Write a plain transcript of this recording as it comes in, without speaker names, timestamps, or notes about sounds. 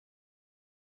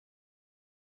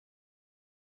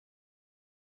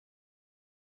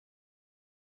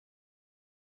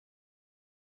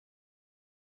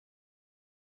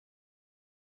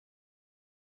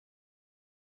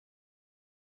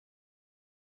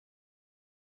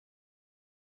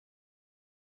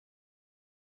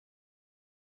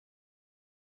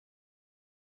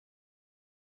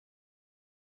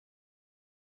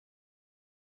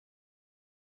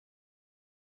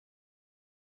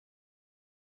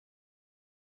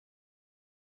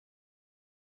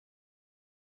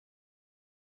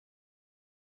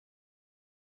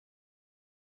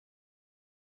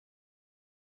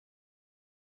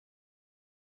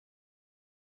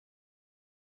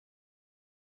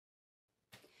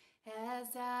As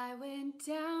I went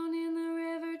down in the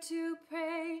river to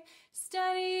pray,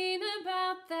 studying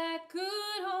about that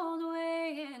good old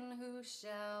way, and who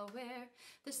shall wear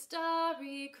the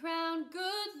starry crown?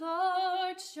 Good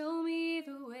Lord, show me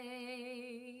the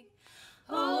way.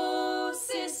 Oh,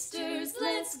 sisters,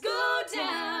 let's go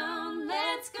down,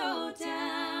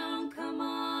 come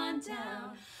on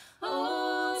down.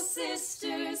 Oh,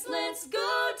 sisters, let's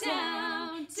go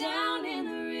down, down in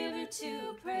the river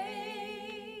to pray.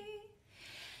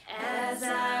 As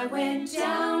I went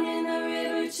down in the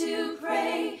river to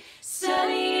pray,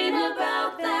 studying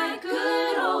about that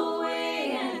good old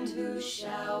way, and who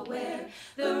shall wear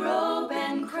the robe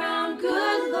and crown?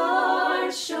 Good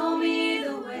Lord, show me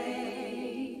the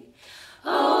way.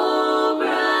 Oh,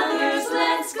 brothers,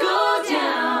 let's go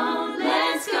down,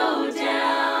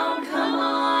 come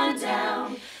on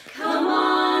down. Come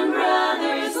on,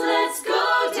 brothers, let's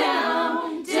go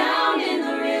down, down in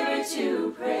the river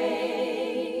to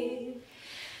pray.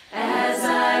 As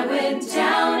I went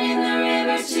down in the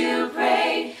river to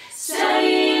pray,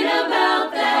 studying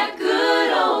about that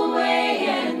good old way,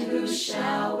 and who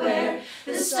shall wear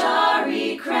the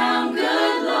starry crown?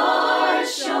 Good Lord,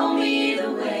 show me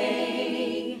the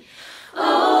way.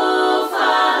 Oh,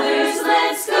 fathers,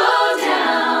 let's go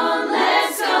down,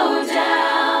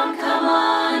 come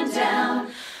on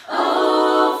down.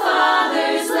 Oh,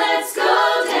 fathers, let's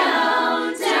go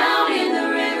down, down in the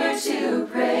river to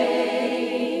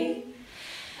pray.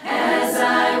 As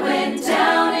I went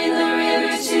down in the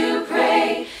river to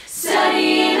pray,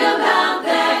 studying about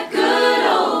that good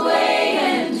old way,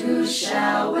 and who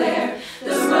shall wear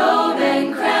the robe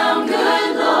and crown?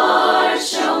 Good Lord,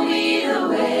 show me the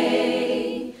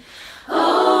way.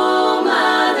 Oh,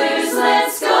 mothers,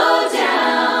 let's go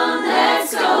down,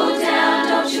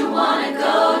 don't you want to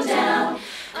go down?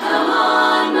 Come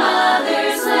on,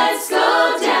 mothers, let's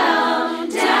go down,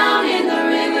 down in the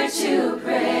river to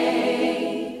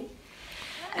pray.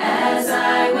 As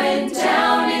I went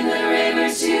down in the river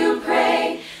to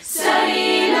pray,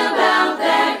 studying about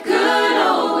that good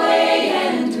old way,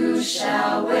 and who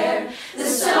shall wear the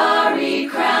starry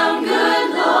crown?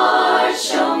 Good Lord,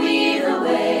 show me the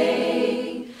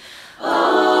way.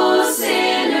 Oh,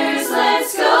 sinners,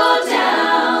 let's go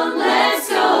down,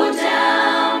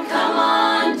 come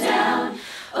on down.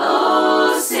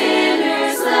 Oh,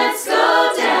 sinners, let's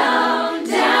go down,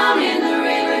 down in the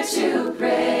river to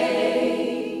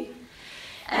pray.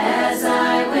 As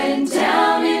I went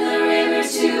down in the river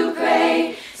to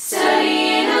pray,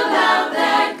 studying about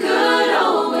that good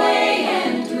old way,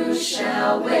 and who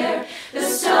shall wear the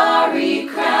starry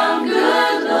crown?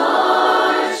 Good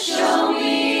Lord, show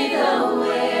me the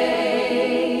way.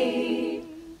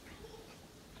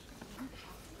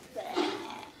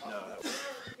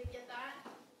 Did you get that?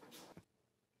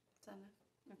 Is that enough?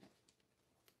 Okay.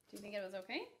 Do you think it was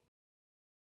okay?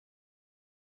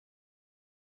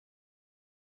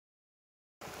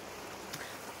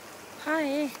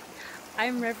 Hi,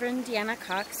 I'm Reverend Deanna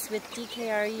Cox with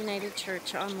DKR United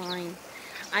Church Online.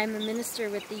 I'm a minister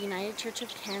with the United Church of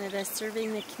Canada,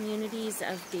 serving the communities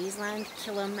of Daysland,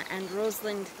 Killam and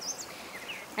Roseland,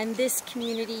 and this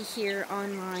community here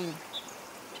online.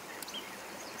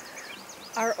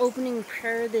 Our opening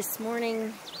prayer this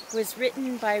morning was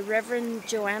written by Reverend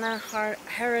Joanna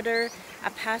Harroder, a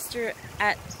pastor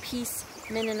at Peace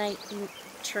Mennonite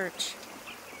Church.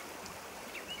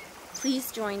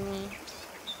 Please join me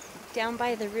down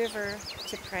by the river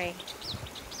to pray.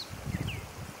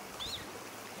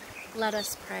 Let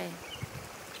us pray.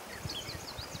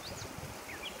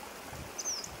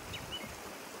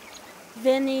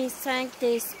 Veni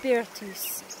Sancte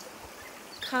Spiritus.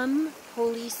 Come,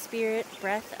 Holy Spirit,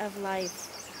 breath of life.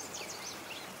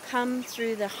 Come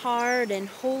through the hard and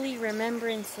holy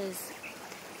remembrances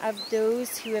of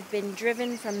those who have been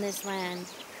driven from this land,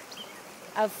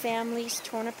 of families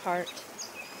torn apart,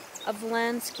 of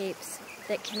landscapes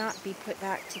that cannot be put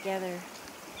back together.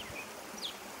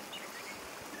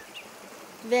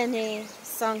 Veni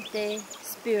Sancte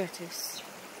Spiritus.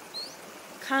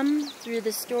 Come through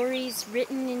the stories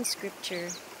written in Scripture,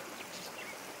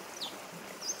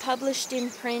 published in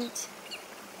print,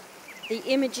 the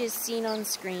images seen on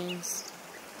screens,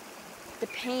 the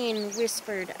pain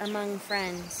whispered among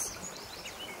friends.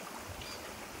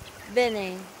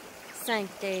 Veni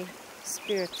Sancte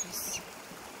Spiritus.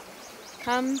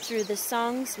 Come through the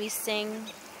songs we sing,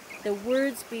 the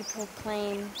words we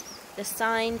proclaim, the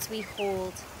signs we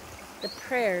hold, the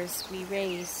prayers we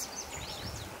raise.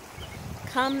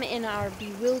 Come in our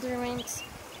bewilderment,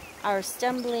 our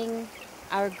stumbling,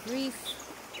 our grief,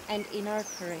 and in our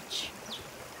courage.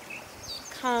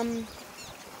 Come,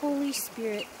 Holy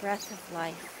Spirit, breath of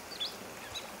life.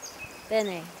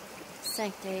 Bene,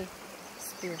 Sancte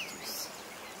Spiritus.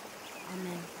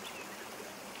 Amen.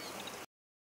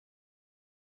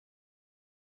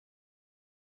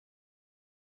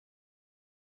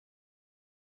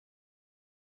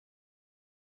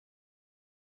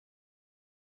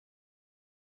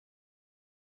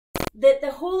 That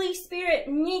the Holy Spirit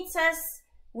meets us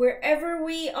wherever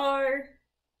we are,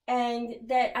 and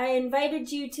that I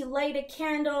invited you to light a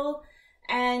candle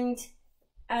and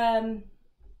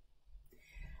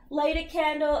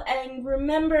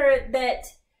remember that,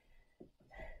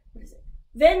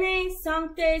 Veni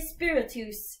Sancte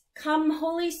Spiritus, come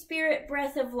Holy Spirit,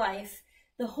 breath of life.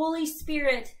 The Holy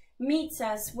Spirit meets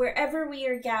us wherever we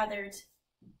are gathered.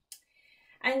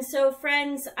 And so,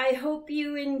 friends, I hope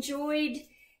you enjoyed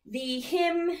the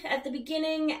hymn at the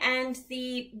beginning and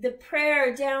the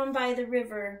prayer down by the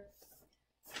river,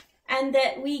 and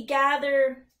that we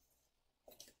gather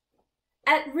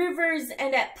at rivers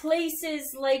and at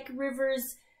places like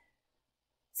rivers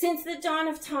since the dawn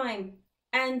of time,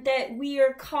 and that we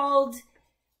are called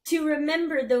to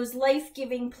remember those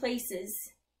life-giving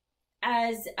places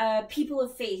as people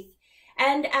of faith.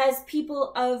 And as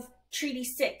people of Treaty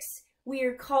 6, we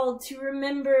are called to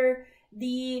remember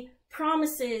the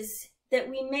promises that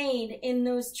we made in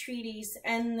those treaties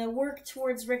and the work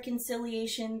towards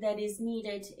reconciliation that is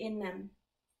needed in them.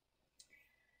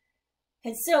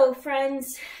 And so,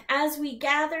 friends, as we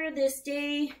gather this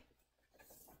day,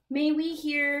 may we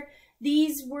hear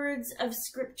these words of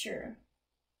Scripture.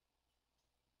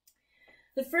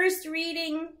 The first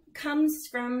reading comes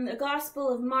from the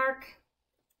Gospel of Mark,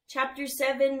 chapter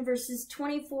 7, verses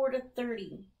 24 to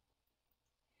 30.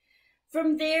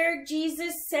 From there,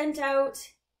 Jesus set out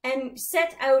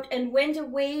and went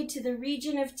away to the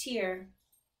region of Tyre.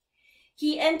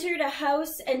 He entered a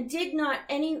house and did not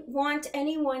want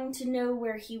anyone to know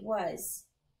where he was.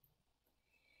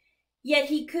 Yet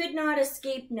he could not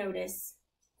escape notice.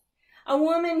 A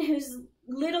woman whose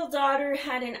little daughter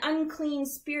had an unclean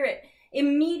spirit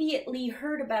immediately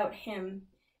heard about him,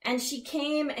 and she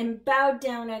came and bowed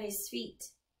down at his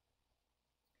feet.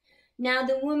 Now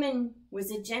the woman was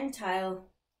a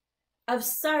Gentile of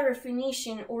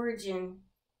Syrophoenician origin.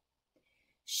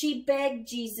 She begged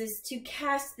Jesus to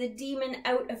cast the demon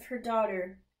out of her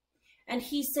daughter, and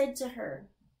he said to her,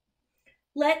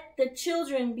 "Let the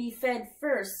children be fed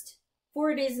first, for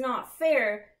it is not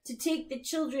fair to take the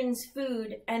children's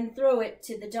food and throw it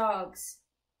to the dogs."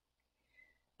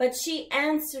 But she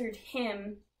answered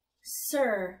him,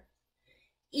 "Sir,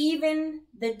 even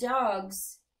the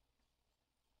dogs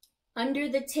under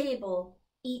the table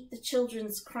eat the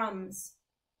children's crumbs."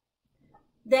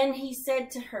 Then he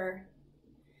said to her,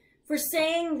 "For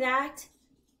saying that,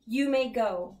 you may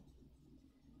go.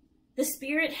 The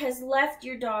spirit has left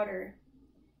your daughter."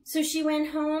 So she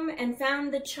went home and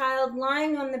found the child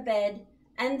lying on the bed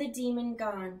and the demon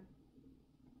gone.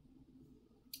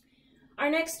 Our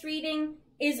next reading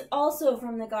is also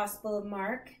from the Gospel of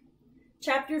Mark,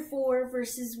 chapter 4,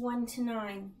 verses 1 to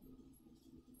 9.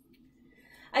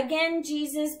 Again,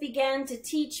 Jesus began to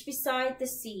teach beside the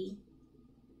sea.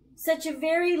 Such a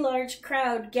very large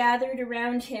crowd gathered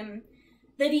around him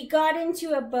that he got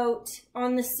into a boat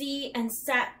on the sea and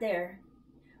sat there,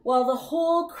 while the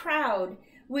whole crowd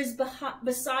was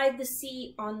beside the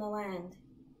sea on the land.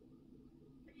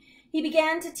 He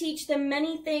began to teach them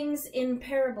many things in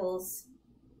parables.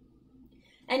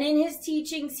 And in his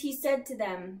teachings he said to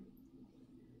them,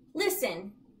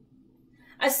 "Listen,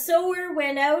 a sower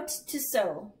went out to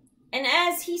sow, and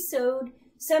as he sowed,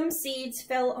 some seeds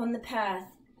fell on the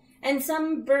path, and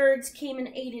some birds came and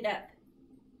ate it up.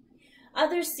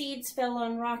 Other seeds fell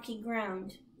on rocky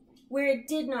ground, where it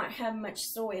did not have much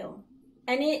soil,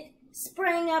 and it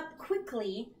sprang up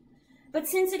quickly, but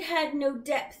since it had no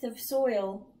depth of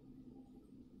soil,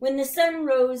 when the sun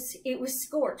rose, it was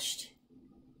scorched,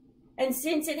 and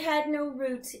since it had no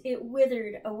root, it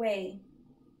withered away.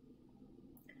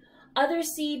 Other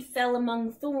seed fell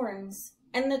among thorns,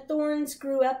 and the thorns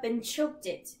grew up and choked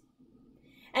it,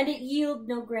 and it yielded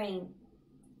no grain.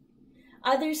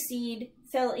 Other seed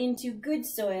fell into good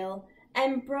soil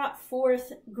and brought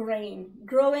forth grain,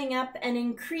 growing up and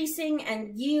increasing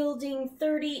and yielding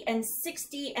 30 and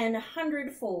 60 and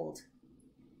 100-fold.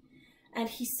 And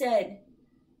he said,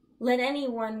 "Let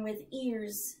anyone with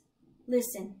ears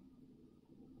listen."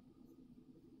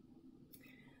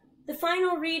 The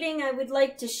final reading I would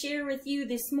like to share with you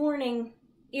this morning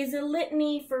is a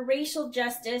litany for racial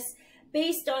justice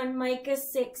based on Micah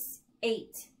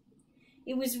 6:8.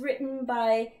 It was written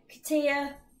by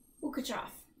Katea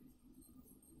Ukachoff.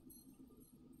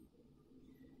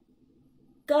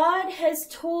 God has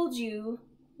told you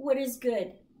what is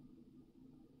good.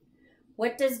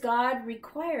 What does God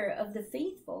require of the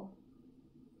faithful?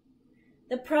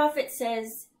 The prophet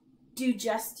says, do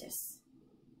justice.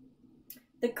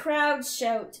 The crowds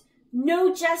shout,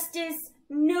 no justice,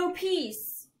 no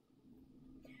peace.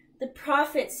 The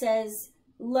prophet says,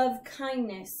 love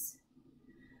kindness.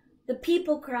 The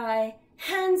people cry,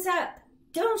 hands up,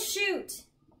 don't shoot.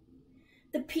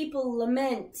 The people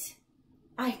lament,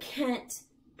 I can't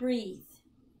breathe.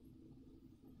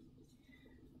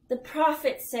 The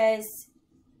prophet says,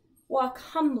 walk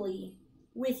humbly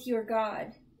with your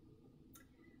God.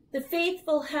 The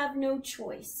faithful have no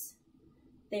choice.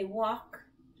 They walk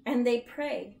and they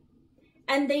pray,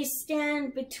 and they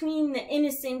stand between the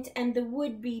innocent and the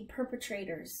would-be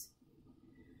perpetrators.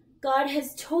 God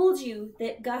has told you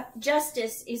that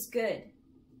justice is good.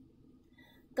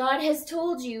 God has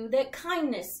told you that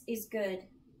kindness is good.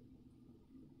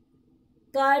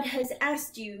 God has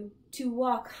asked you to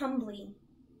walk humbly,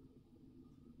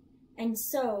 and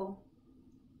so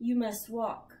you must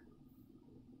walk.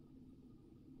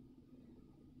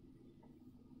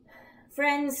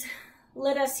 Friends,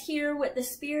 let us hear what the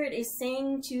Spirit is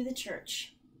saying to the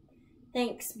church.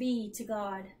 Thanks be to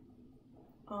God.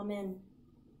 Amen.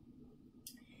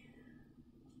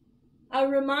 A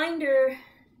reminder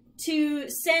to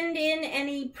send in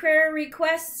any prayer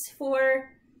requests for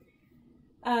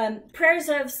prayers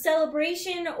of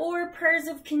celebration or prayers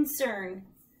of concern.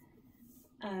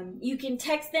 You can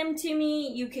text them to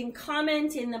me. You can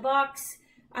comment in the box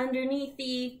underneath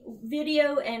the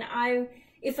video, and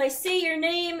if I say your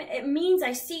name, it means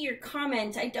I see your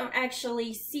comment. I don't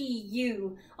actually see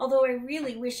you, although I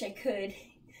really wish I could.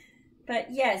 But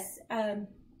yes,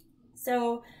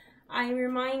 so I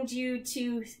remind you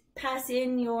to pass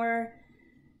in your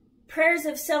prayers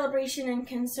of celebration and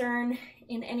concern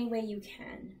in any way you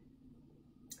can.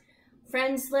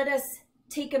 Friends, let us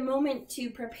take a moment to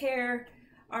prepare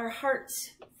our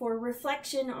hearts for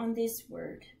reflection on this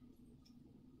word.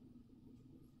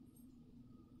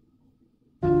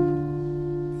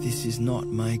 This is not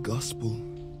my gospel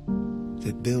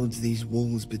that builds these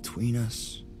walls between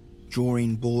us,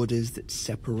 drawing borders that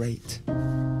separate,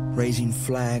 raising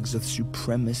flags of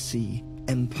supremacy,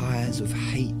 empires of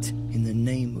hate in the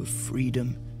name of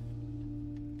freedom.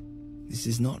 This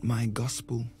is not my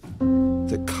gospel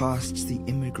that casts the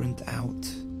immigrant out,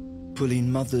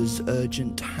 pulling mothers'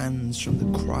 urgent hands from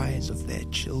the cries of their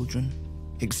children,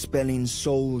 expelling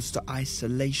souls to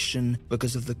isolation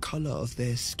because of the color of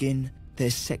their skin, their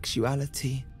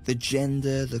sexuality, the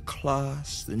gender, the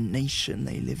class, the nation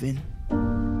they live in.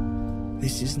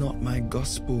 This is not my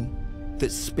gospel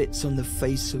that spits on the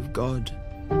face of God,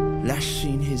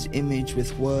 lashing his image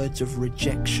with words of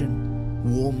rejection,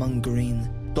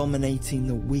 warmongering, dominating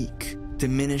the weak,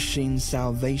 diminishing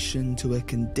salvation to a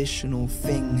conditional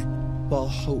thing, while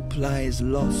hope lies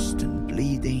lost and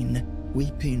bleeding,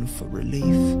 weeping for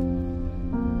relief.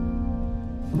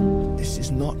 This is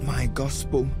not my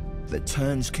gospel that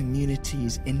turns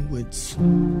communities inwards,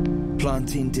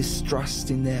 planting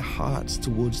distrust in their hearts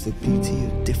towards the beauty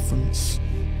of difference,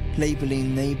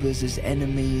 labeling neighbors as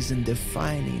enemies and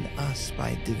defining us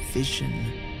by division.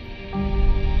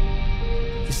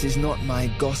 This is not my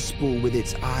gospel with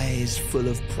its eyes full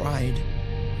of pride,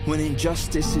 when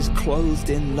injustice is clothed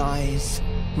in lies,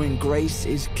 when grace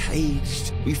is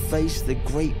caged, we face the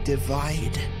great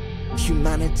divide,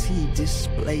 humanity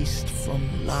displaced from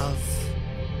love.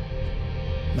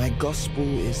 My gospel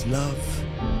is love,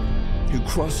 who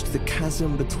crossed the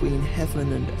chasm between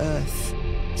heaven and earth,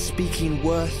 speaking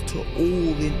worth to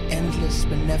all in endless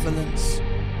benevolence.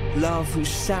 Love who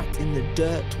sat in the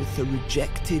dirt with the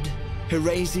rejected,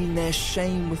 erasing their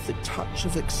shame with the touch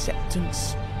of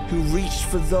acceptance, who reached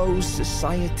for those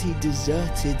society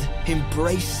deserted,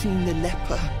 embracing the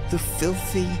leper, the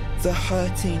filthy, the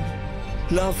hurting.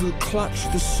 Love who clutched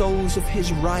the souls of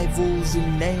his rivals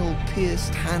in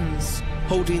nail-pierced hands,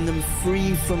 holding them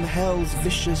free from hell's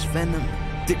vicious venom,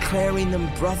 declaring them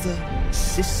brother,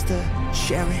 sister,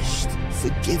 cherished,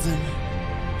 forgiven.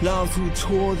 Love who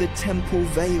tore the temple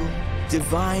veil,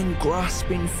 divine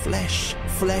grasping flesh,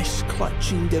 flesh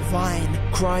clutching divine,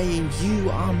 crying, you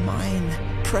are mine,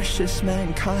 precious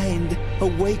mankind,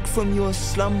 awake from your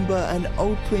slumber and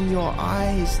open your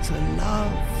eyes to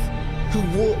love. Who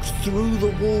walked through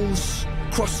the walls,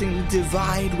 crossing the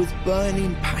divide with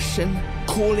burning passion,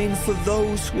 calling for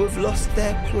those who have lost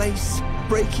their place,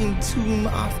 breaking tomb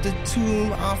after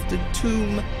tomb after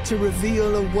tomb to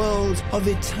reveal a world of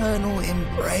eternal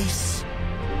embrace.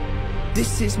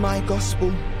 This is my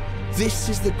gospel. This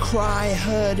is the cry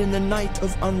heard in the night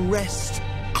of unrest,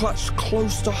 clutched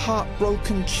close to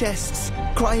heartbroken chests,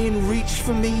 crying, reach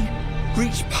for me,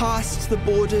 Reach past the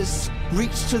borders,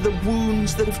 reach to the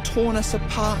wounds that have torn us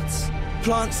apart.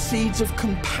 Plant seeds of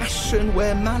compassion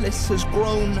where malice has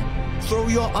grown. Throw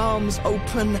your arms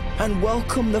open and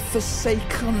welcome the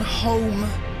forsaken home.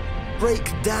 Break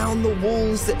down the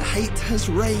walls that hate has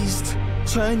raised.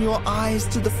 Turn your eyes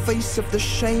to the face of the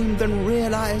shame, then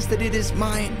realize that it is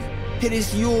mine. It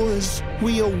is yours.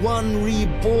 We are one,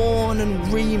 reborn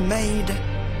and remade.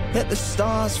 Let the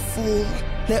stars fall.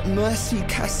 Let mercy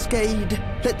cascade.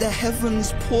 Let the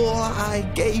heavens pour. I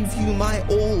gave you my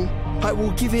all. I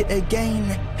will give it again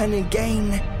and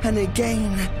again and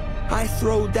again. I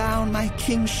throw down my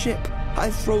kingship.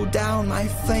 I throw down my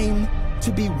fame.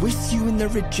 To be with you in the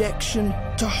rejection,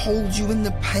 to hold you in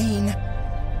the pain.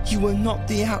 You are not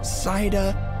the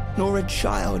outsider, nor a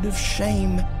child of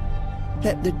shame.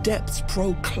 Let the depths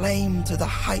proclaim to the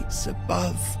heights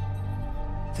above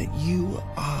that you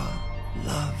are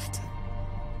loved.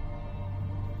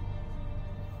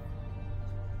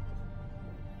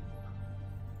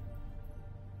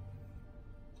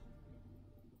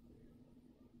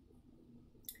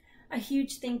 A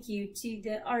huge thank you to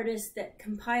the artist that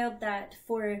compiled that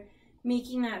for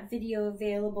making that video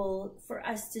available for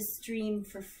us to stream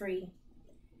for free.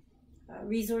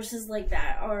 Resources like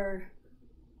that are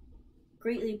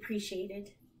greatly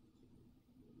appreciated.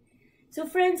 So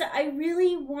friends, I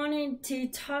really wanted to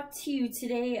talk to you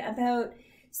today about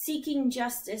seeking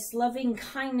justice, loving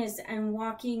kindness, and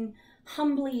walking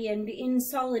humbly and in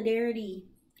solidarity.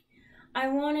 I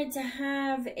wanted to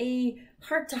have a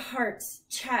heart-to-heart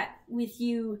chat with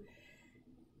you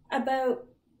about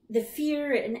the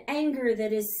fear and anger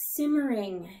that is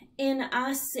simmering in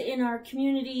us, in our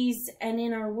communities, and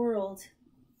in our world.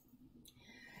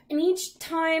 And each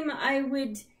time I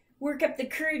would work up the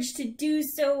courage to do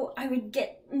so, I would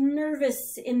get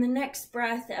nervous in the next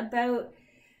breath about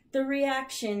the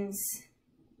reactions,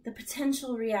 the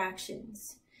potential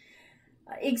reactions.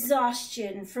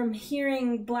 Exhaustion from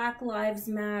hearing Black Lives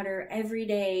Matter every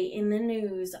day in the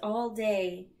news all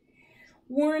day.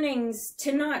 Warnings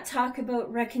to not talk about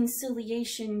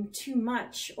reconciliation too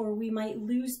much or we might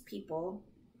lose people.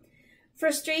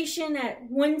 Frustration at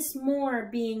once more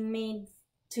being made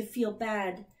to feel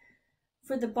bad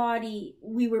for the body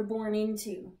we were born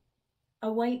into,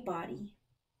 a white body.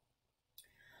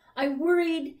 I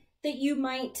worried that you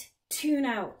might tune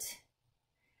out,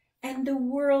 and the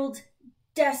world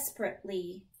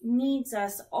desperately needs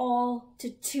us all to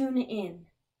tune in.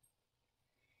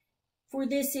 For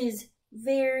this is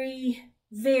very,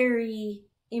 very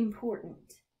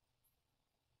important.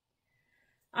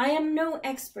 I am no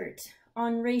expert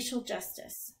on racial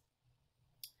justice,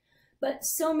 but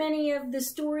so many of the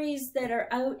stories that are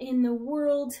out in the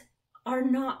world are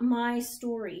not my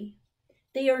story.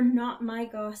 They are not my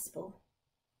gospel.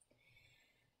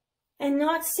 And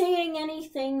not saying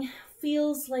anything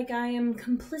feels like I am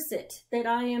complicit, that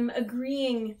I am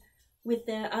agreeing with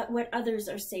what others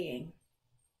are saying.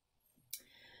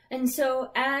 And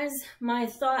so as my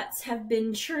thoughts have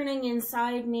been churning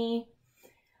inside me,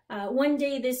 one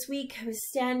day this week I was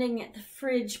standing at the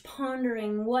fridge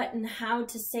pondering what and how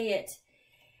to say it.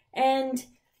 And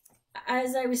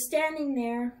as I was standing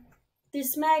there,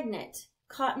 this magnet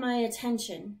caught my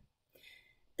attention.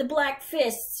 The black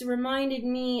fists reminded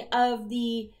me of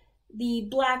the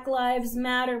Black Lives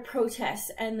Matter protests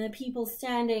and the people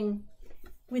standing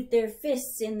with their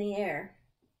fists in the air.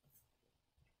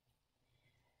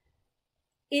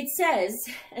 It says,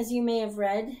 as you may have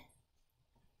read,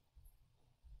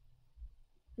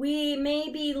 we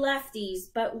may be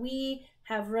lefties, but we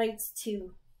have rights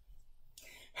too.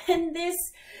 And this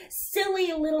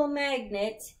silly little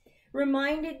magnet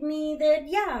reminded me that,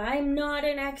 yeah, I'm not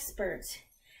an expert.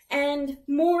 And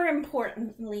more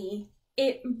importantly,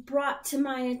 it brought to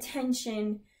my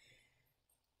attention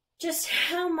just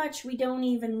how much we don't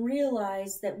even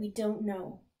realize that we don't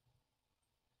know.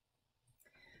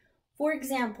 For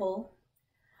example,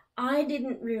 I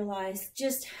didn't realize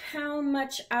just how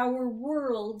much our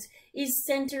world is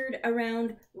centered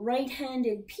around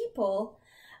right-handed people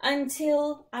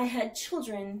until I had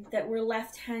children that were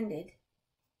left-handed.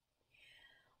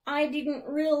 I didn't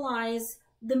realize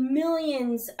the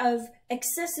millions of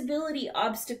accessibility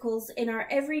obstacles in our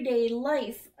everyday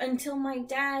life until my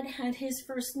dad had his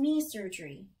first knee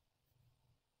surgery.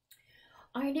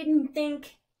 I didn't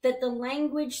think that the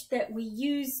language that we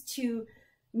use to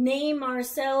name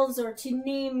ourselves or to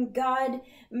name God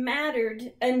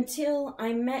mattered until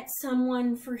I met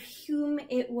someone for whom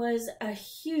it was a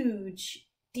huge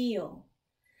deal.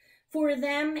 For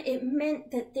them, it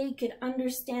meant that they could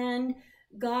understand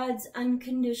God's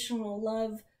unconditional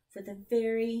love for the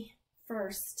very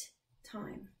first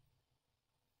time.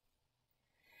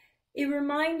 It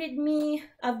reminded me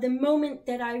of the moment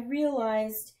that I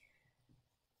realized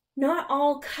not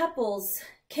all couples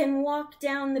can walk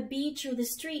down the beach or the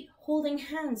street holding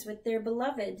hands with their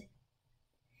beloved,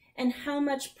 and how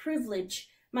much privilege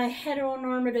my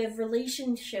heteronormative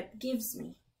relationship gives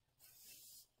me.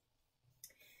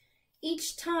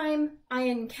 Each time I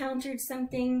encountered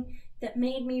something that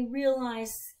made me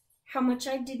realize how much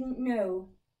I didn't know,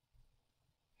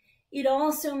 it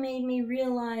also made me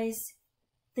realize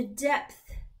the depth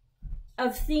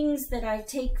of things that I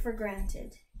take for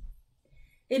granted.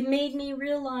 It made me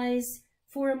realize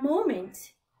for a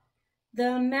moment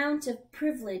the amount of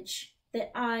privilege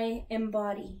that I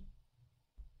embody.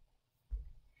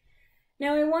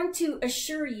 Now, I want to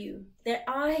assure you that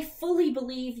I fully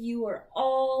believe you are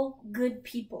all good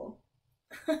people.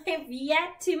 I have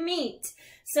yet to meet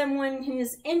someone who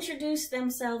has introduced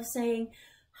themselves saying,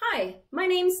 "Hi, my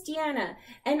name's Deanna,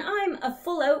 and I'm a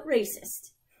full-out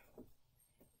racist."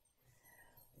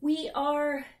 We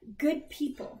are good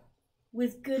people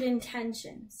with good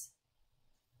intentions.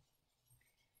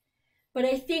 But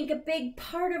I think a big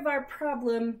part of our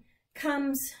problem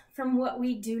comes from what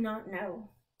we do not know,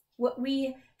 what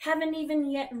we haven't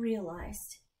even yet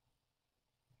realized,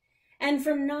 and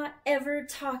from not ever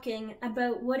talking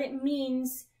about what it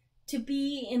means to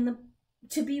be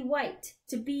white,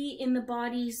 to be in the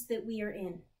bodies that we are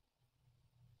in.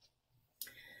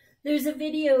 There's a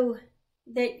video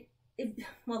that,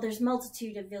 well, there's a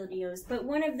multitude of videos, but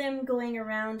one of them going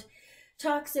around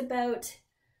talks about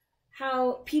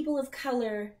how people of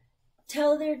color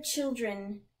tell their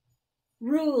children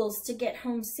rules to get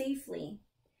home safely.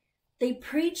 They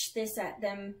preach this at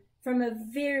them from a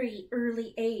very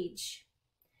early age.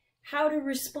 How to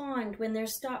respond when they're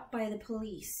stopped by the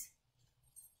police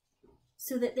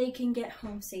so that they can get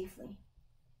home safely.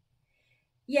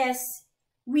 Yes,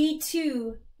 we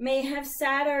too may have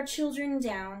sat our children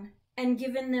down and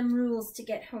given them rules to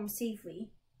get home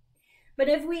safely. But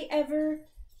have we ever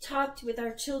talked with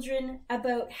our children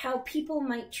about how people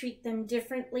might treat them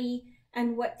differently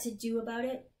and what to do about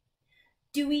it?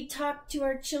 Do we talk to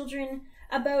our children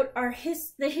about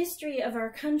the history of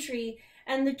our country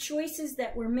and the choices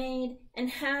that were made, and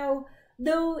how,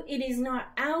 though it is not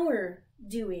our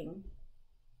doing,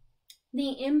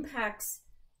 the impacts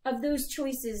of those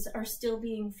choices are still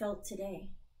being felt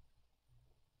today?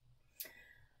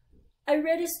 I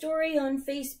read a story on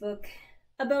Facebook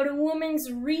about a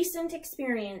woman's recent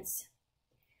experience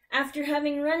after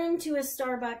having run into a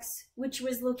Starbucks, which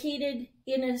was located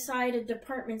inside a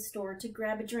department store, to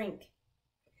grab a drink.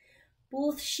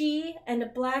 Both she and a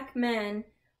black man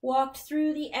walked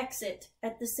through the exit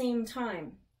at the same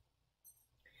time.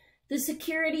 The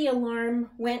security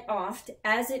alarm went off,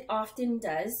 as it often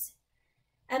does,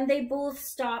 and they both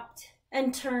stopped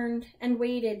and turned and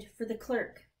waited for the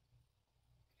clerk.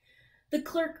 The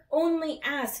clerk only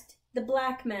asked the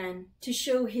black man to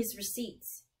show his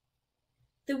receipts.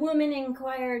 The woman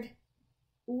inquired,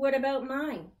 "What about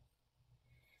mine?"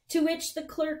 To which the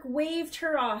clerk waved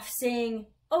her off, saying,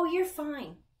 "Oh, you're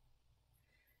fine."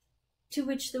 To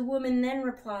which the woman then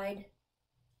replied,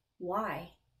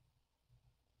 "Why?"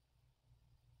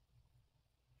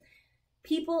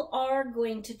 People are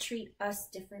going to treat us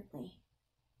differently,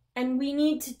 and we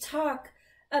need to talk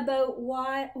about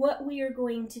what we are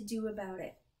going to do about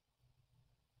it.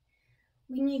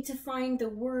 We need to find the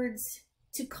words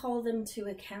to call them to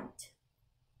account.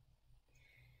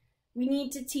 We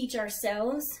need to teach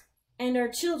ourselves and our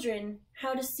children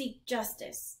how to seek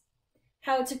justice,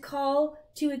 how to call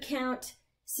to account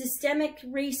systemic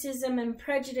racism and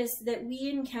prejudice that we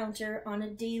encounter on a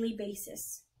daily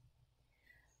basis,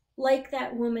 like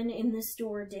that woman in the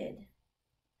store did,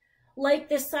 like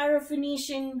the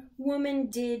Syrophoenician woman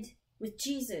did with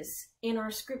Jesus in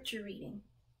our scripture reading.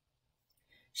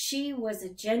 She was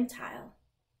a Gentile,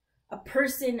 a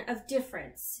person of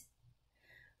difference,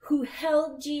 who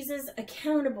held Jesus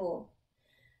accountable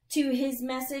to his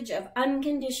message of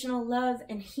unconditional love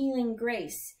and healing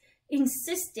grace,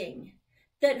 insisting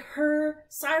that her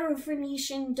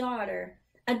Syrophoenician daughter,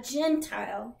 a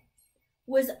Gentile,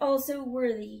 was also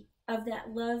worthy of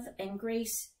that love and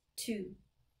grace too.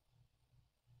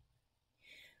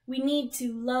 We need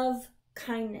to love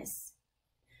kindness,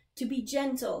 to be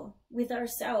gentle with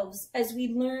ourselves as we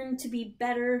learn to be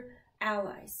better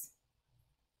allies.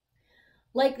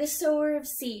 Like the sower of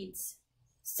seeds,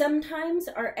 sometimes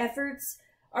our efforts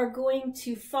are going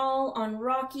to fall on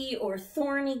rocky or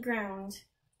thorny ground.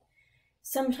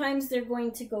 Sometimes they're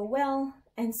going to go well,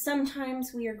 and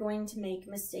sometimes we are going to make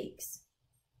mistakes.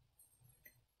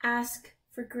 Ask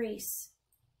for grace.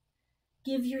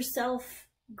 Give yourself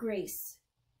grace.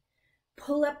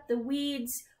 Pull up the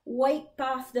weeds wipe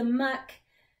off the muck,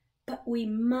 but we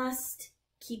must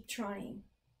keep trying.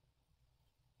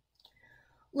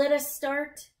 Let us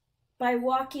start by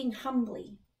walking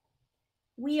humbly.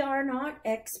 We are not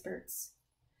experts.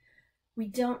 We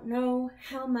don't know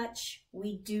how much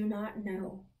we do not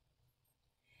know.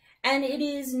 And it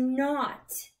is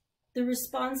not the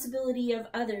responsibility of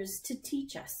others to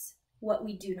teach us what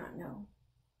we do not know.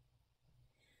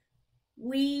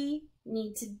 We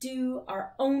need to do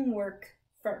our own work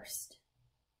first.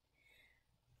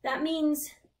 That means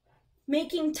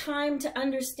making time to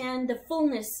understand the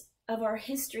fullness of our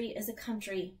history as a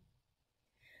country,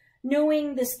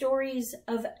 knowing the stories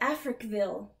of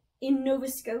Africville in Nova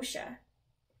Scotia.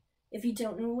 If you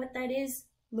don't know what that is,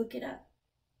 look it up.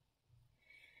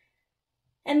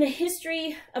 And the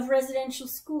history of residential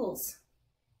schools.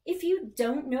 If you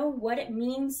don't know what it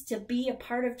means to be a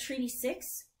part of Treaty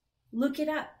 6, look it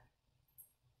up.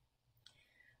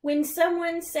 When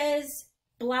someone says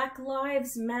Black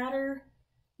Lives Matter,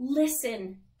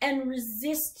 listen and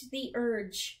resist the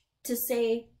urge to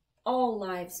say all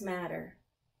lives matter.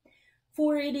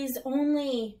 For it is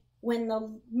only when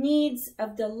the needs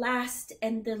of the last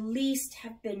and the least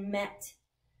have been met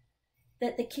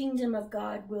that the kingdom of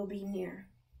God will be near.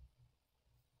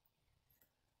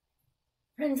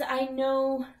 Friends, I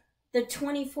know the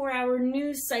 24-hour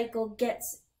news cycle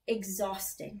gets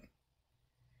exhausting.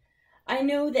 I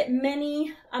know that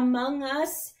many among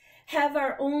us have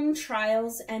our own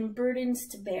trials and burdens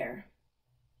to bear,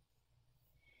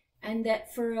 and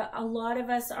that for a lot of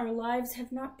us, our lives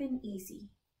have not been easy.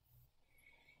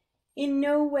 In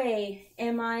no way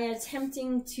am I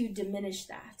attempting to diminish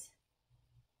that.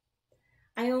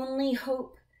 I only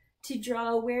hope to draw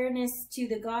awareness to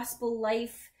the gospel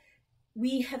life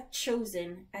we have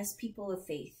chosen as people of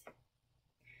faith,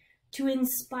 to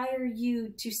inspire you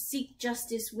to seek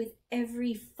justice with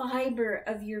every fiber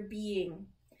of your being,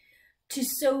 to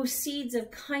sow seeds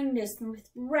of kindness with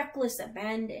reckless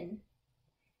abandon,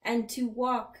 and to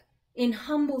walk in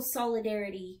humble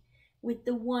solidarity with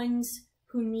the ones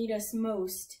who need us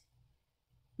most,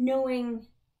 knowing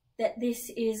that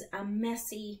this is a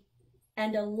messy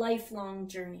and a lifelong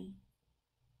journey.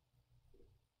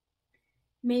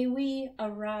 May we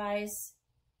arise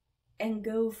and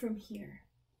go from here.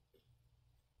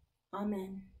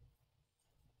 Amen.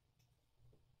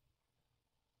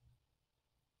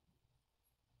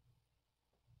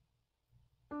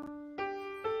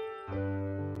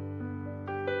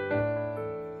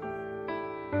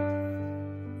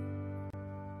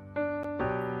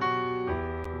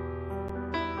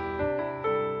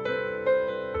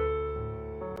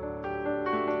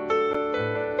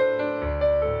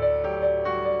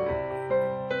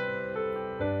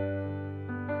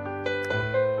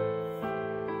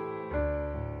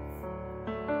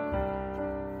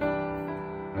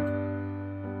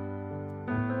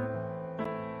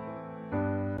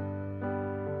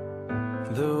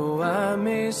 Though I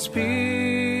may speak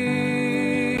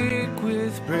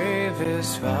with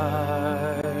bravest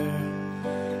fire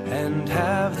and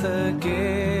have the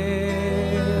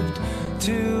gift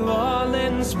to all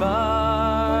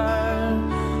inspire,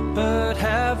 but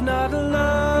have not love,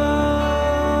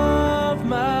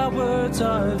 my words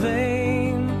are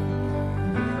vain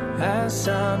as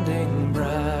sounding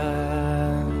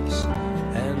brass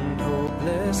and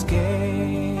hopeless gain.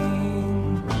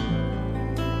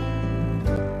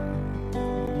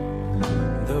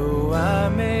 I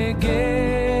may give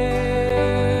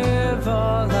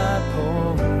all I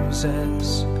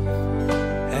possess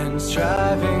and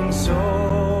striving so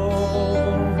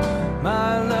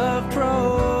my love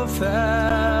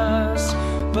profess,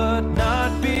 but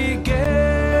not be given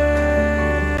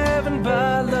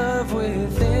by love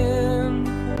within.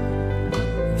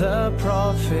 The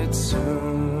prophet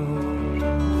soon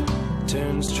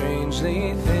turns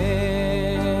strangely thin.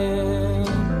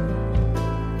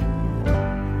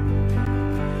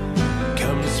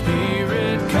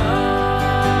 Spirit,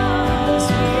 come,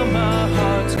 my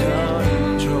heart's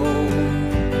control.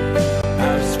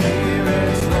 Our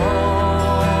spirits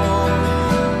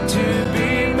long to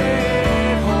be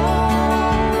made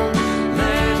whole.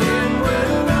 Let Him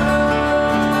with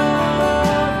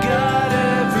love guide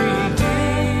every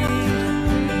deed.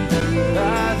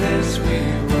 By this we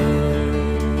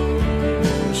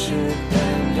worship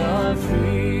and are free.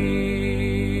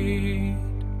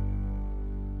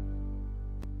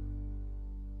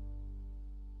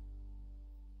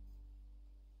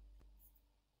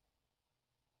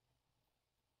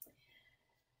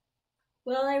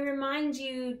 Well, I remind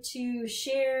you to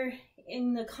share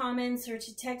in the comments or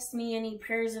to text me any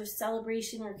prayers of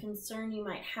celebration or concern you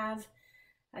might have.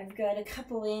 I've got a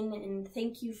couple in, and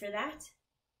thank you for that.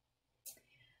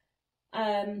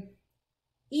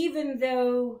 Even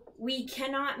though we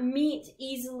cannot meet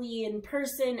easily in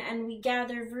person and we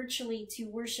gather virtually to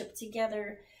worship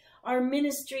together, our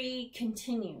ministry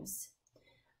continues.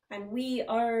 And we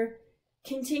are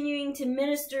continuing to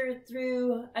minister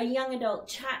through a young adult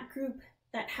chat group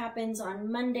that happens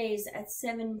on Mondays at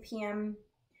 7 p.m.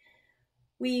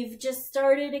 We've just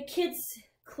started a kids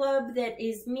club that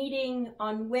is meeting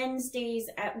on Wednesdays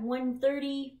at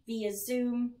 1:30 via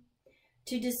Zoom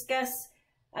to discuss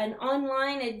an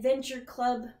online adventure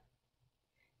club.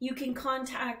 You can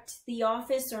contact the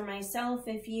office or myself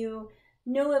if you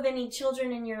know of any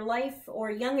children in your life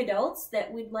or young adults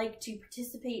that would like to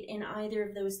participate in either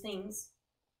of those things.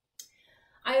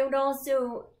 I would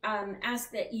also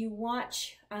ask that you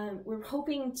watch. We're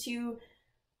hoping to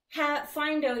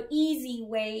find an easy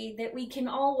way that we can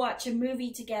all watch a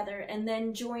movie together and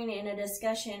then join in a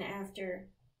discussion after.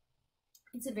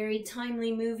 It's a very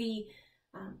timely movie.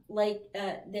 A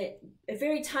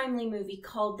very timely movie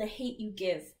called The Hate You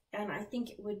Give, and I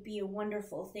think it would be a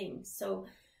wonderful thing. So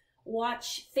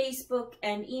watch Facebook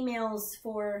and emails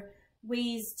for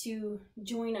ways to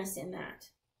join us in that.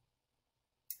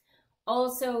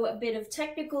 Also, a bit of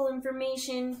technical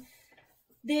information.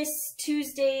 This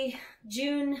Tuesday,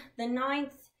 June the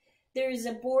 9th, there's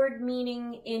a board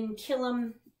meeting in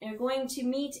Killam. They're going to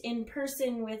meet in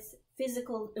person with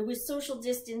social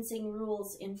distancing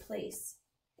rules in place.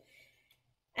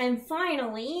 And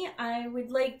finally, I would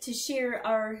like to share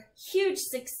our huge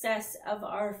success of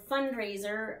our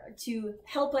fundraiser to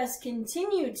help us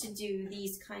continue to do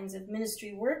these kinds of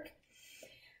ministry work.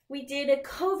 We did a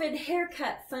COVID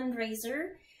haircut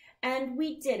fundraiser, and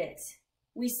we did it.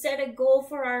 We set a goal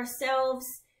for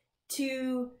ourselves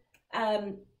to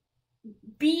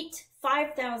beat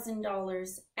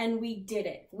 $5,000, and we did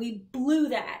it. We blew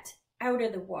that out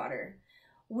of the water.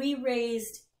 We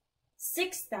raised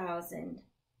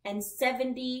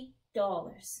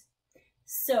 $6,070.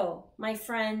 So, my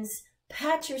friends,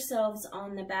 pat yourselves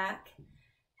on the back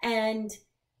and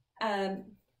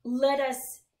let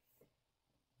us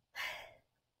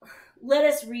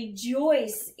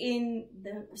rejoice in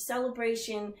the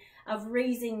celebration of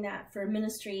raising that for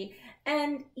ministry.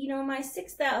 And, you know, my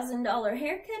 $6,000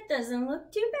 haircut doesn't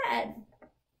look too bad.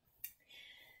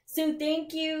 So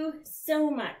thank you so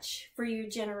much for your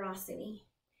generosity.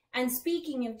 And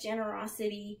speaking of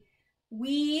generosity,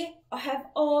 we have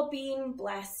all been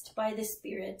blessed by the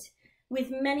Spirit with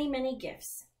many, many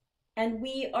gifts. And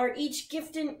we are each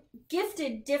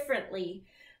gifted differently,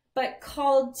 but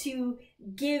called to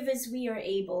give as we are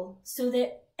able, so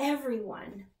that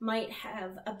everyone might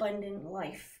have abundant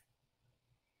life.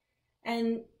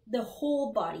 And the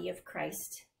whole body of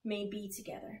Christ may be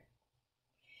together.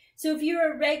 So if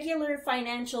you're a regular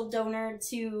financial donor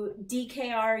to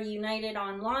DKR United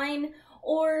online,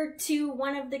 or to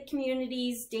one of the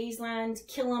communities, Daysland,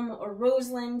 Killam, or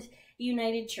Roseland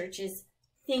United Churches,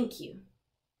 thank you.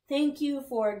 Thank you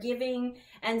for giving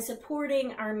and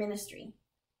supporting our ministry.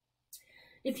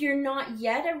 If you're not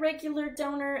yet a regular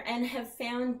donor and have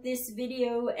found this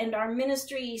video and our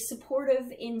ministry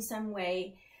supportive in some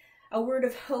way, a word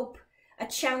of hope, a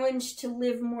challenge to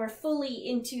live more fully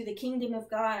into the kingdom of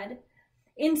God,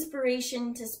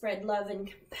 inspiration to spread love and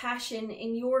compassion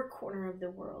in your corner of the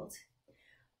world,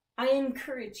 I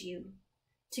encourage you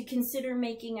to consider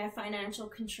making a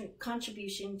financial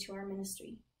contribution to our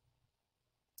ministry.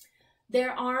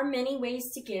 There are many ways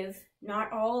to give,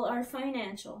 not all are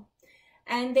financial,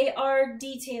 and they are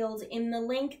detailed in the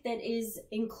link that is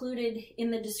included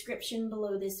in the description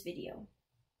below this video.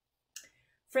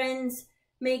 Friends,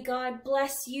 may God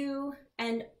bless you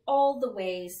and all the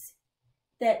ways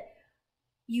that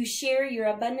you share your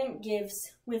abundant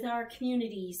gifts with our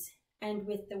communities and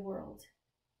with the world.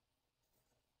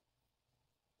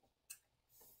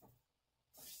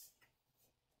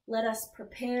 Let us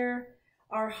prepare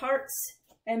our hearts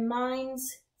and minds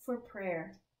for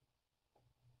prayer.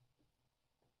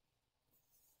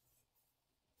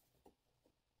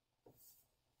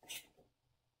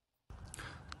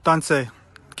 Danse,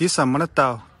 gisa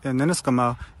manatao, and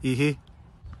neneskamau ihi.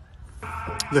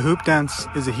 The hoop dance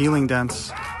is a healing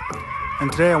dance.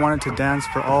 And today I wanted to dance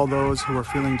for all those who are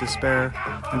feeling despair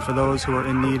and for those who are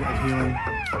in need of healing.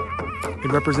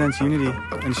 It represents unity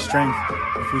and strength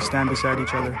if we stand beside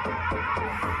each other.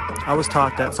 I was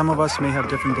taught that some of us may have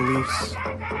different beliefs,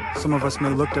 some of us may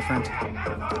look different,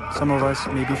 some of us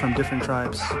may be from different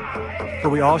tribes. But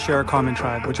we all share a common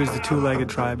tribe, which is the two-legged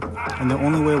tribe. And the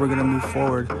only way we're going to move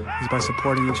forward is by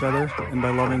supporting each other and by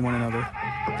loving one another.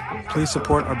 Please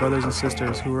support our brothers and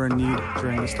sisters who are in need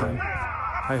during this time.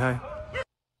 Hi, hi.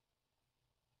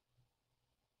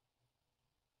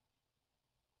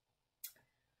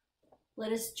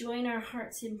 Let us join our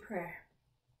hearts in prayer.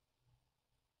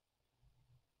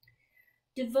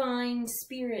 Divine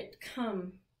Spirit,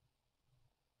 come.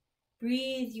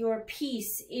 Breathe your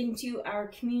peace into our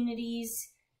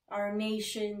communities, our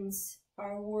nations,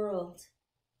 our world.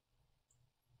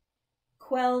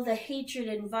 Quell the hatred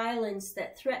and violence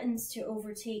that threatens to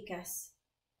overtake us.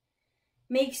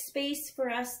 Make space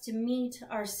for us to meet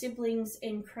our siblings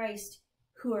in Christ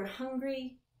who are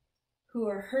hungry, who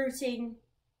are hurting.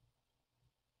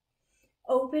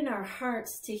 Open our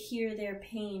hearts to hear their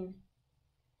pain.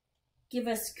 Give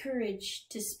us courage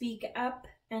to speak up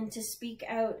and to speak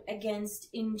out against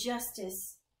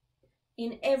injustice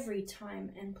in every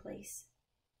time and place,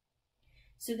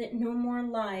 so that no more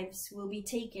lives will be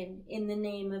taken in the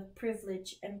name of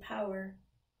privilege and power.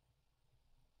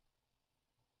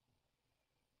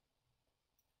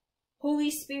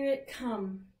 Holy Spirit,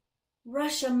 come.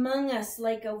 Rush among us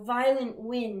like a violent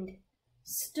wind.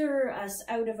 Stir us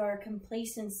out of our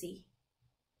complacency.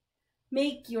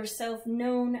 Make yourself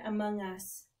known among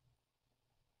us.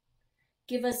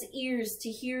 Give us ears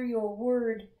to hear your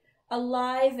word,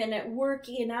 alive and at work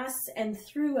in us and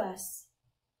through us,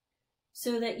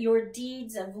 so that your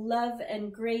deeds of love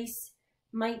and grace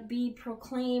might be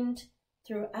proclaimed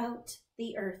throughout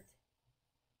the earth.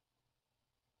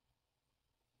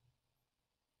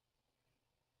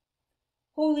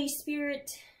 Holy Spirit,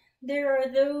 there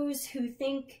are those who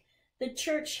think the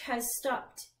church has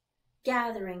stopped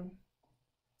gathering,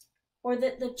 or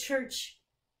that the church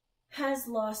has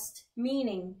lost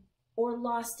meaning or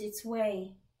lost its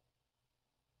way.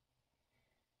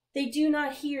 They do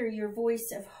not hear your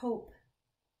voice of hope.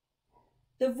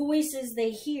 The voices they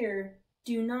hear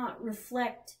do not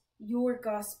reflect your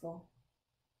gospel.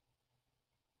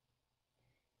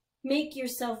 Make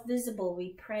yourself visible,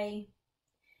 we pray,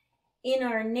 in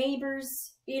our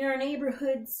neighbors, in our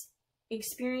neighborhoods,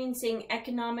 experiencing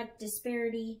economic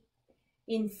disparity,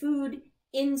 in food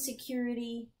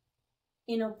insecurity,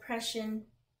 in oppression.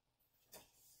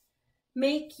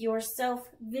 Make yourself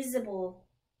visible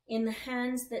in the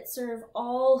hands that serve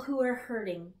all who are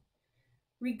hurting,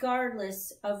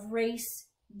 regardless of race,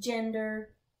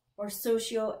 gender, or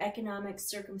socioeconomic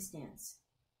circumstance.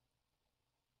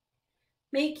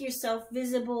 Make yourself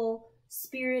visible,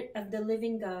 Spirit of the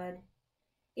living God,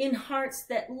 in hearts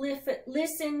that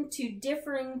listen to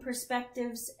differing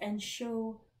perspectives and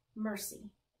show mercy.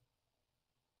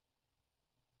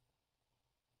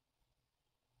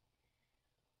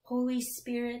 Holy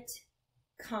Spirit,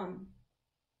 come.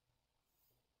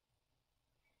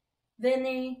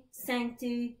 Veni,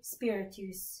 Sancte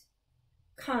Spiritus.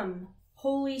 Come,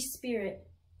 Holy Spirit,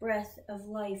 breath of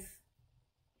life.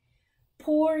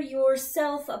 Pour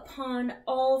yourself upon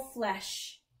all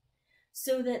flesh,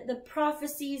 so that the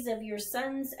prophecies of your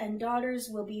sons and daughters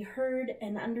will be heard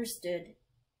and understood,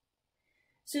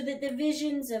 so that the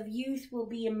visions of youth will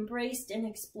be embraced and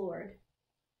explored,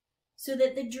 so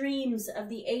that the dreams of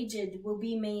the aged will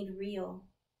be made real.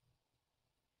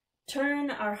 Turn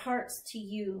our hearts to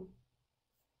you.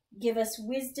 Give us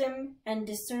wisdom and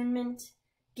discernment.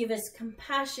 Give us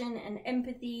compassion and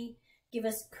empathy. Give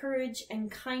us courage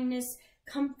and kindness,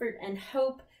 comfort and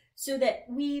hope, so that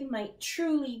we might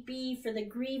truly be for the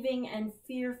grieving and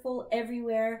fearful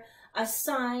everywhere a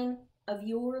sign of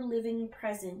your living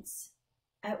presence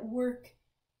at work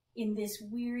in this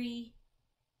weary,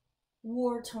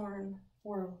 war-torn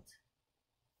world.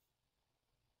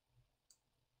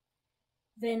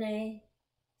 Veni,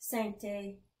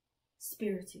 Sancte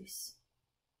Spiritus.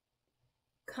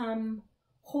 Come,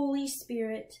 Holy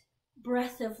Spirit,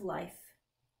 breath of life,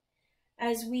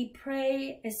 as we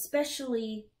pray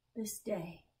especially this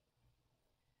day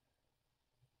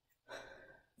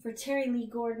for Terry Lee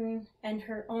Gordon and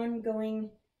her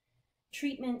ongoing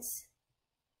treatments,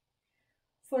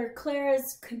 for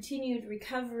Clara's continued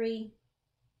recovery,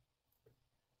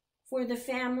 for the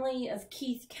family of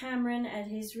Keith Cameron at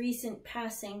his recent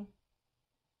passing,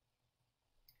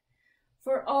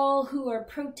 for all who are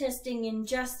protesting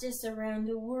injustice around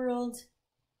the world.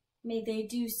 May they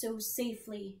do so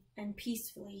safely and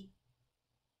peacefully.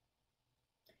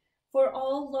 For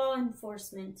all law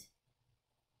enforcement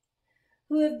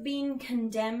who have been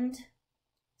condemned,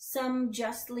 some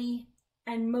justly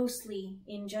and mostly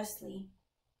unjustly.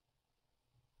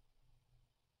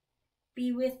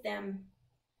 Be with them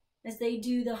as they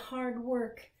do the hard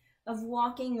work of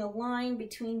walking the line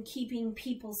between keeping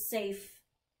people safe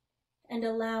and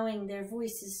allowing their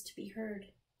voices to be heard.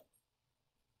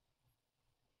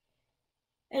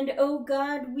 And oh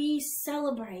God, we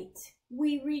celebrate,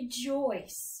 we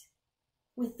rejoice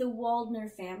with the Waldner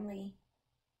family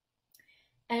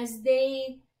as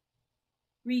they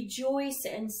rejoice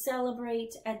and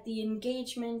celebrate at the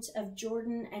engagement of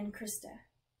Jordan and Krista.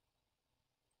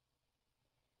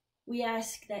 We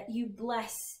ask that you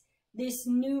bless this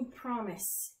new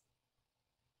promise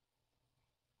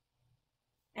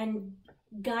and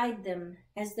guide them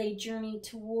as they journey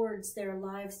towards their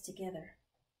lives together.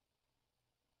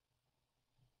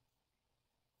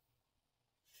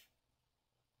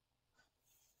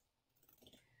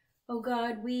 Oh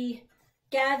God, we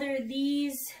gather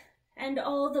these and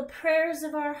all the prayers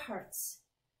of our hearts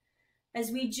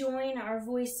as we join our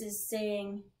voices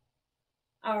saying,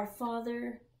 Our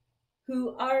Father,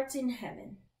 who art in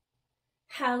heaven,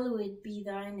 hallowed be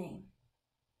thy name.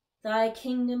 Thy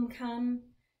kingdom come,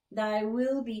 thy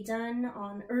will be done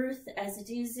on earth as it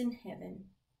is in heaven.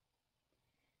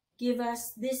 Give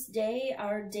us this day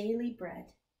our daily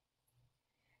bread,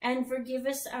 and forgive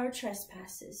us our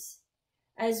trespasses,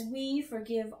 as we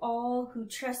forgive all who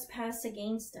trespass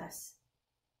against us.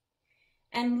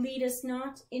 And lead us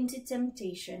not into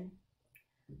temptation,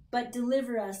 but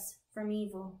deliver us from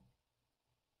evil.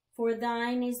 For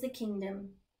thine is the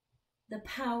kingdom, the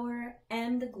power,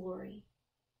 and the glory,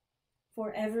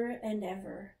 forever and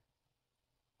ever.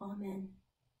 Amen.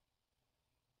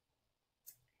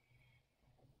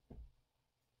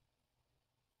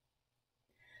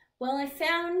 Well, I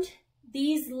found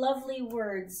these lovely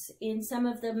words in some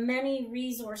of the many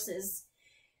resources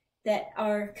that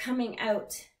are coming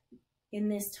out in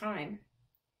this time,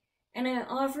 and I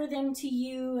offer them to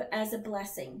you as a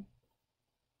blessing.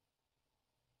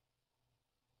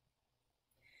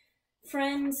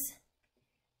 Friends,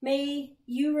 may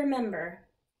you remember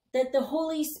that the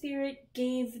Holy Spirit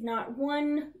gave not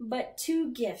one but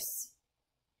two gifts: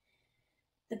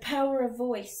 the power of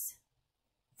voice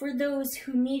for those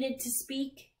who needed to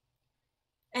speak,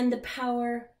 and the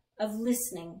power of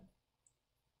listening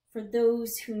for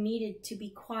those who needed to be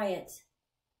quiet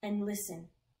and listen.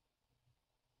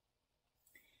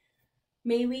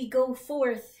 May we go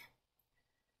forth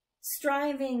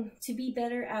striving to be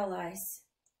better allies,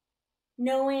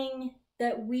 knowing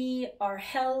that we are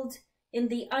held in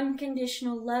the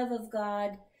unconditional love of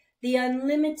God, the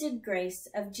unlimited grace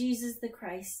of Jesus the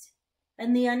Christ,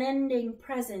 and the unending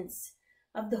presence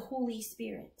of the Holy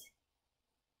Spirit.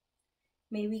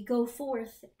 May we go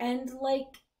forth and,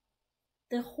 like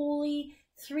the Holy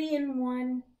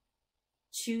Three-in-One,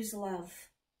 choose love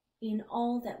in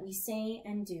all that we say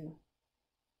and do.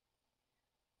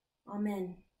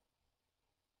 Amen.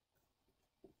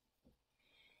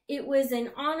 It was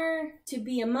an honor to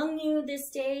be among you this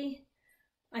day.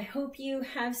 I hope you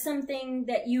have something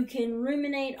that you can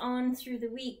ruminate on through the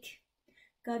week.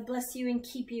 God bless you and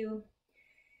keep you.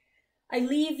 I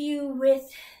leave you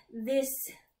with this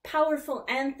powerful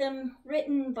anthem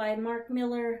written by Mark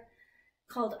Miller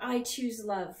called I Choose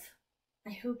Love.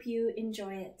 I hope you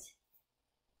enjoy it.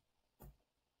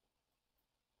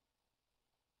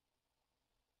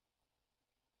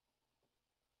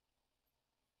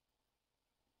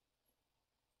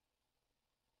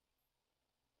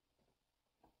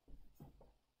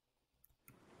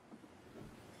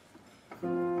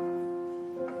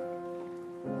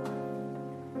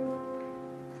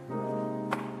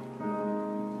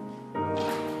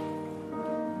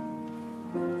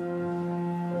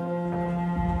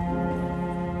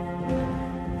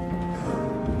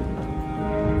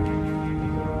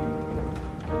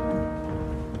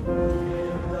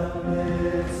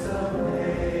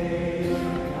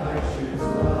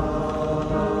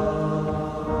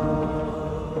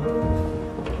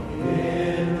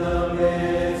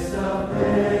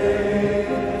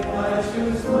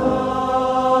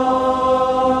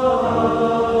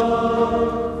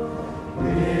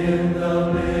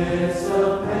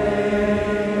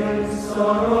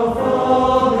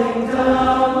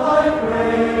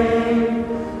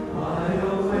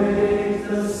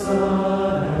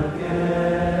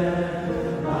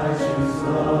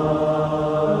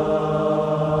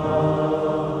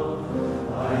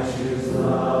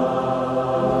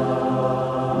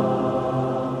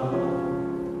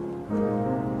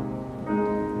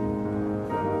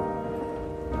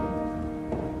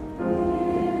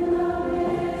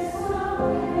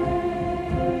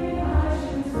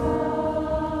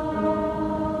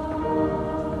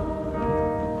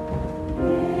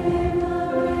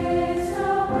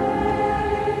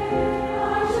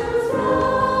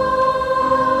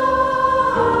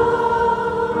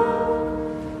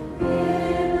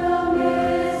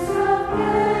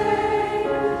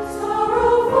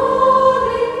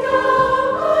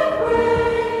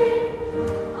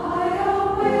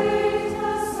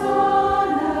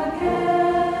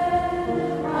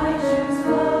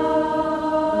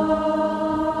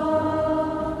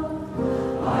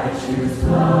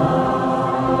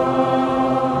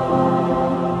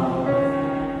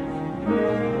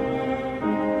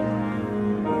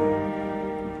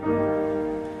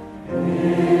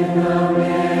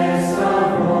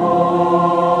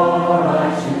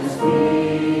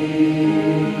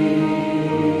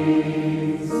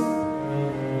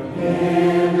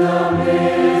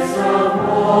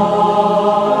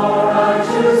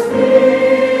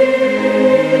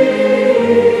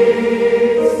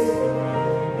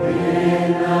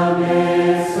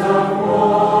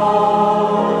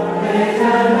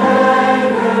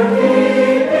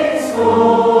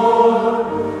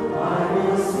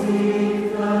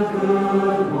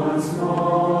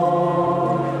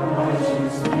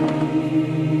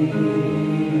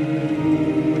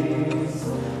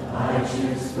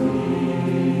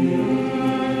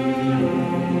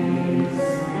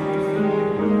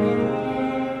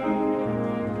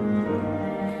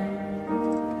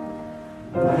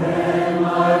 When